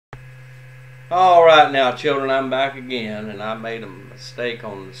Alright now children, I'm back again, and I made a mistake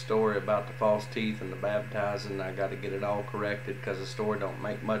on the story about the false teeth and the baptizing. I got to get it all corrected because the story don't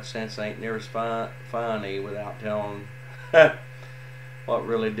make much sense. It ain't near as funny without telling what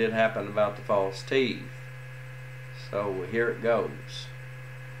really did happen about the false teeth. So here it goes.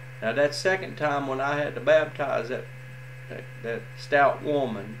 Now that second time when I had to baptize that stout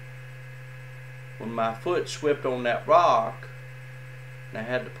woman, when my foot slipped on that rock and I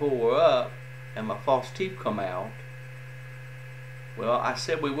had to pull her up and my false teeth come out, well, I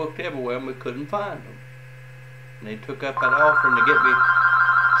said we looked everywhere and we couldn't find them. And they took up that offering to get me.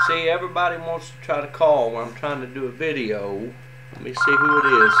 See, everybody wants to try to call when I'm trying to do a video. Let me see who it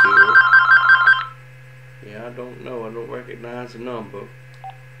is here. Yeah, I don't know. I don't recognize the number.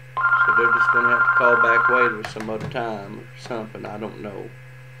 So they're just going to have to call back later some other time or something. I don't know.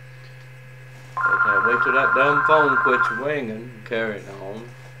 But wait till that dumb phone quits ringing and carrying on.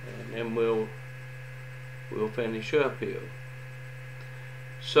 And then we'll finish up here.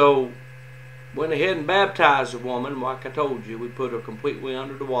 So, went ahead and baptized the woman. Like I told you, we put her completely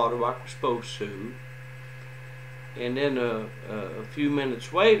under the water like we're supposed to. And then a few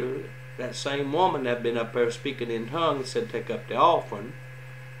minutes later, that same woman that had been up there speaking in tongues said, take up the offering.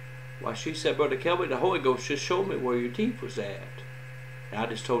 Well, she said, Brother Kelby, the Holy Ghost just showed me where your teeth was at. Now, I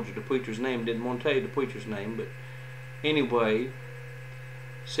just told you the preacher's name. Didn't want to tell you the preacher's name. But anyway,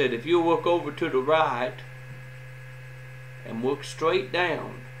 said, if you look over to the right and look straight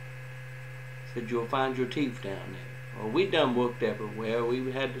down, said, you'll find your teeth down there. Well, we done looked everywhere.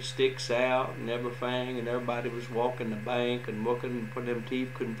 We had the sticks out and everything, and everybody was walking the bank and looking for them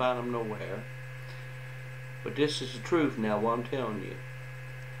teeth, couldn't find them nowhere. But this is the truth now, what I'm telling you.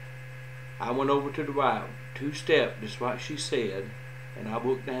 I went over to the right, 2 steps, just like she said, and I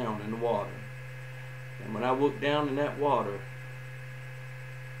looked down in the water. And when I looked down in that water,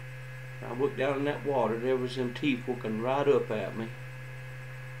 there was them teeth looking right up at me,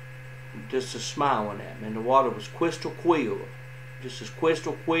 just a smiling at me, and the water was crystal clear, just as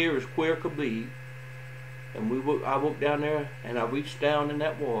crystal clear could be. And I looked down there, and I reached down in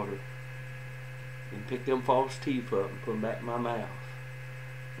that water and picked them false teeth up and put them back in my mouth.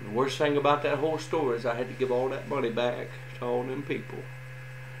 And the worst thing about that whole story is I had to give all that money back to all them people.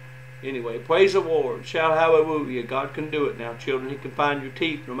 Anyway, praise the Lord. Shout hallelujah. God can do it now, children. He can find your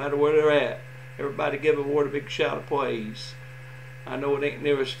teeth no matter where they're at. Everybody give the Lord a big shout of praise. I know it ain't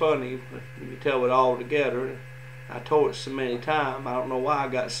near as funny, but you tell it all together. I told it so many times. I don't know why I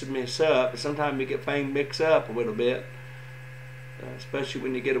got so mixed up. But sometimes you get things mixed up a little bit. Especially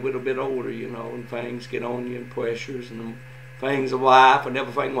when you get a little bit older, you know, and things get on you and pressures and things of life and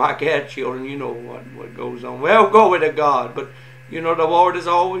everything like that, children. You know what goes on. Well, glory to God. But you know, the Lord is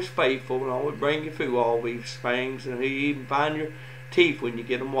always faithful and always bring you through all these things. And He even find your teeth when you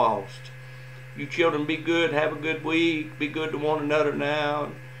get them lost. You children be good. Have a good week. Be good to one another now.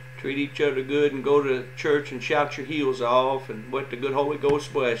 And treat each other good. And go to church and shout your heels off. And let the good Holy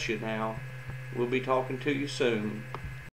Ghost bless you now. We'll be talking to you soon.